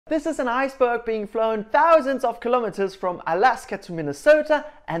This is an iceberg being flown thousands of kilometers from Alaska to Minnesota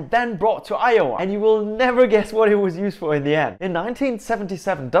and then brought to Iowa. And you will never guess what it was used for in the end. In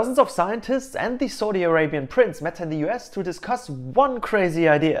 1977, dozens of scientists and the Saudi Arabian prince met in the US to discuss one crazy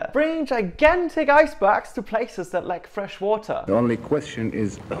idea: bring gigantic icebergs to places that lack fresh water. The only question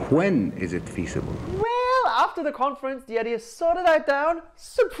is, when is it feasible? Well, after the conference, the idea sort of died down.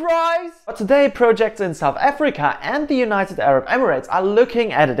 Surprise! But today, projects in South Africa and the United Arab Emirates are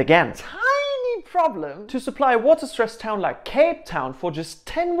looking at it again. Tiny problem: to supply a water-stressed town like Cape Town for just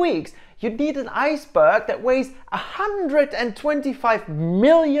 10 weeks, you'd need an iceberg that weighs 125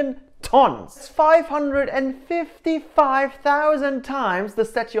 million tons. It's 555,000 times the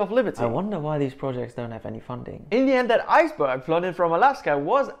Statue of Liberty. I wonder why these projects don't have any funding. In the end, that iceberg flown in from Alaska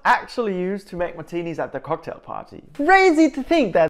was actually used to make martinis at the cocktail party. Crazy to think that